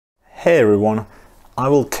Hey everyone, I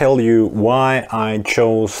will tell you why I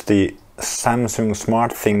chose the Samsung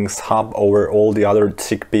SmartThings Hub over all the other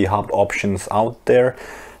Zigbee Hub options out there,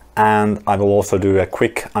 and I will also do a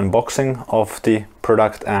quick unboxing of the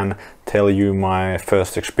product and tell you my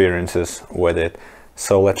first experiences with it.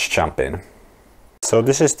 So let's jump in. So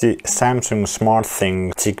this is the Samsung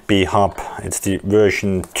SmartThings Zigbee Hub. It's the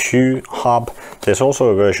version 2 hub. There's also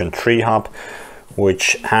a version 3 hub,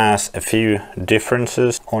 which has a few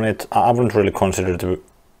differences on it. I wouldn't really consider the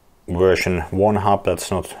version 1 hub,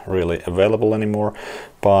 that's not really available anymore.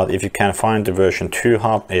 But if you can find the version 2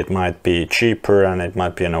 hub, it might be cheaper and it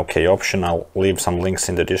might be an okay option. I'll leave some links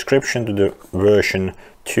in the description to the version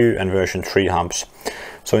 2 and version 3 hubs.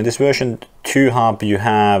 So in this version 2 hub, you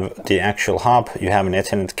have the actual hub, you have an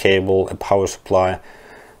Ethernet cable, a power supply,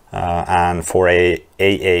 and for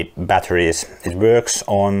AA batteries. It works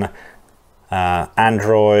on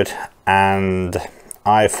Android and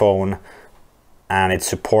iPhone, and it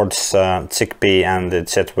supports Zigbee and the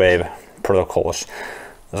Z-Wave protocols.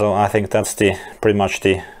 So I think that's pretty much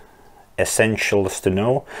the essentials to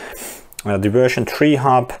know. The version 3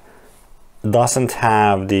 hub doesn't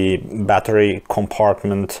have the battery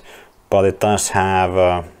compartment, but it does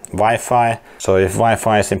have Wi-Fi. So if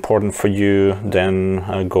Wi-Fi is important for you,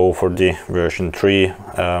 then go for the version 3.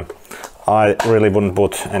 I really wouldn't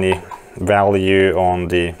put any value on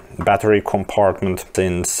the battery compartment,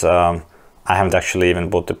 since I haven't actually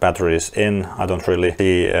even put the batteries in. I don't really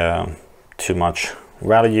see too much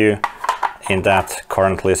value in that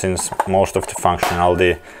currently, since most of the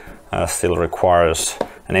functionality still requires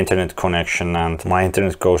an internet connection, and my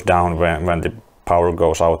internet goes down when the power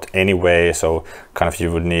goes out anyway. So kind of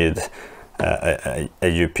you would need a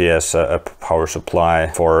UPS, a power supply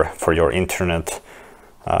for your internet.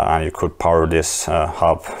 And you could power this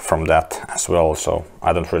hub from that as well, so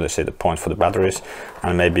I don't really see the point for the batteries,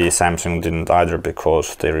 and maybe Samsung didn't either,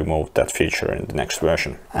 because they removed that feature in the next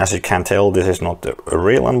version. As you can tell, this is not a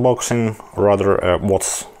real unboxing, rather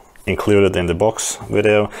what's included in the box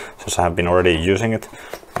video, since I have been already using it.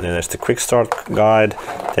 There's the quick start guide,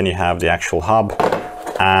 then you have the actual hub,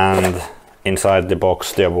 and inside the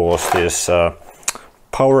box there was this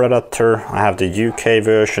power adapter. I have the UK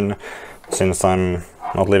version. Since I'm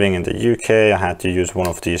not living in the UK, I had to use one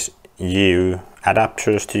of these EU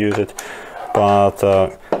adapters to use it. But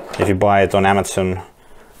if you buy it on Amazon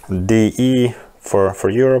DE for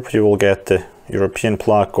Europe, you will get the European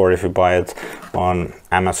plug, or if you buy it on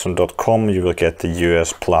Amazon.com, you will get the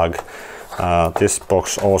US plug. This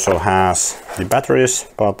box also has the batteries,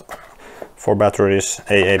 but 4 batteries,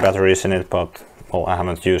 AA batteries in it, but well, I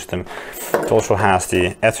haven't used them. It also has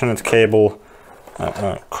the Ethernet cable,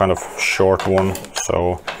 kind of short one,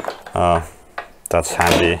 so that's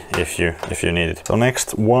handy if you need it. So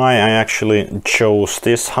next, why I actually chose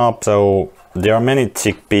this hub. So there are many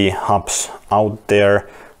Zigbee hubs out there.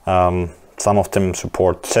 Some of them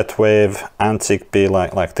support Z-Wave and Zigbee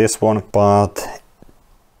like this one, but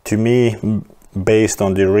to me, based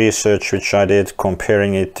on the research which I did,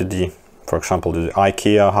 comparing it to the, for example, the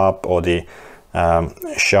IKEA hub or the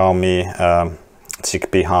Xiaomi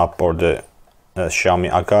Zigbee hub or the Xiaomi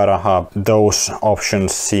Agara hub, those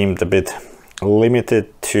options seemed a bit limited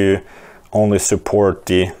to only support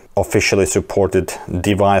the officially supported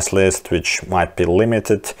device list, which might be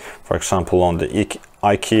limited. For example, on the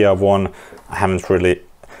IKEA one, I haven't really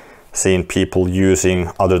seen people using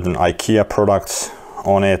other than IKEA products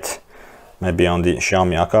on it. Maybe on the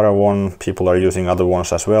Xiaomi Agara one, people are using other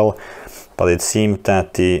ones as well. But it seemed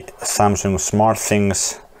that the Samsung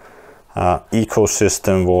SmartThings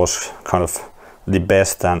ecosystem was kind of the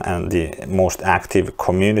best and the most active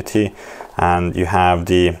community, and you have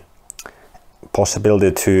the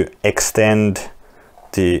possibility to extend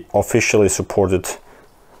the officially supported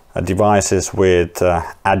devices with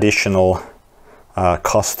additional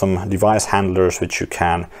custom device handlers, which you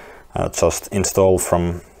can just install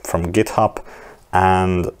from GitHub.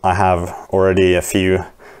 And I have already a few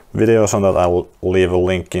videos on that. I'll leave a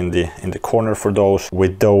link in the corner for those.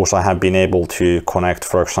 With those, I have been able to connect,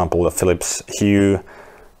 for example, the Philips Hue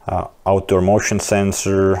outdoor motion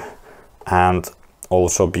sensor, and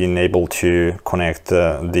also being able to connect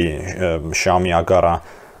the Xiaomi Agara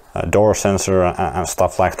door sensor and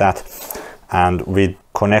stuff like that. And with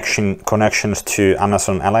connections to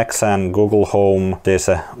Amazon Alexa and Google Home, there's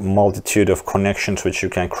a multitude of connections which you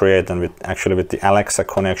can create, and with the Alexa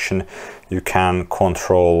connection, you can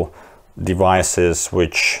control devices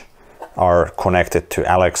which are connected to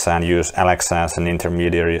Alexa and use Alexa as an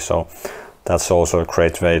intermediary. So that's also a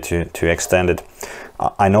great way to extend it.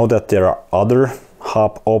 I know that there are other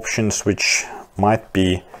hub options which might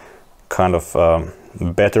be kind of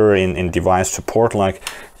better in device support. Like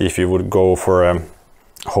if you would go for a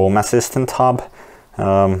Home Assistant hub,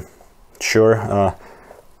 sure,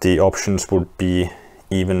 the options would be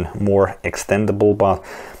even more extendable, but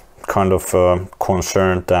kind of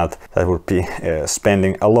concerned that that would be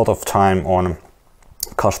spending a lot of time on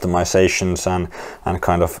customizations and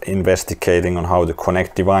kind of investigating on how to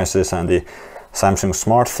connect devices. And the Samsung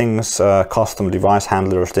SmartThings custom device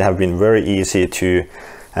handlers, they have been very easy to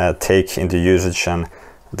take into usage, and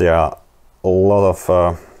there are a lot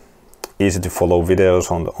of easy to follow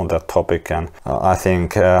videos on that topic. And I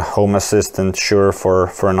think Home Assistant, sure,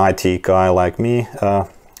 for an IT guy like me,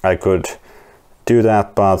 I could do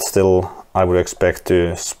that, but still I would expect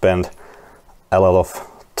to spend a lot of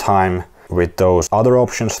time with those other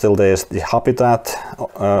options. Still there's the Habitat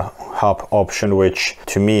hub option, which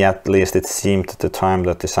to me at least it seemed at the time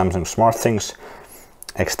that the Samsung SmartThings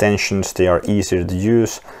extensions, they are easier to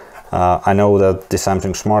use. I know that the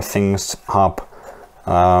Samsung SmartThings hub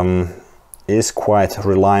is quite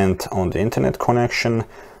reliant on the internet connection,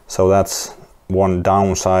 so that's one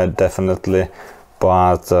downside definitely,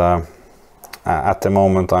 but at the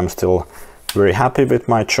moment I'm still very happy with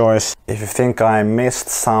my choice. If you think I missed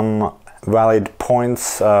some valid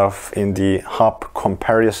points in the hub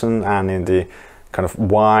comparison and in the kind of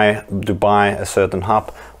why to buy a certain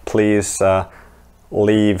hub, please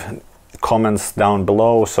leave comments down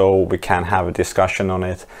below so we can have a discussion on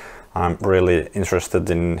it. I'm really interested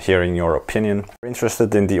in hearing your opinion.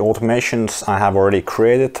 Interested in the automations I have already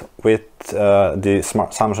created with the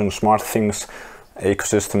Samsung SmartThings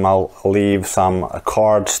ecosystem. I'll leave some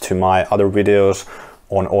cards to my other videos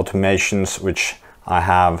on automations which I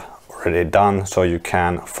have already done, so you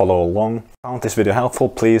can follow along. If you found this video helpful,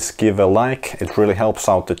 please give a like, it really helps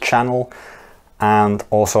out the channel, and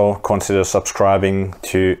also consider subscribing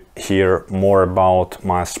to hear more about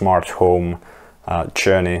my smart home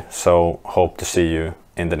journey. So hope to see you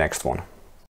in the next one.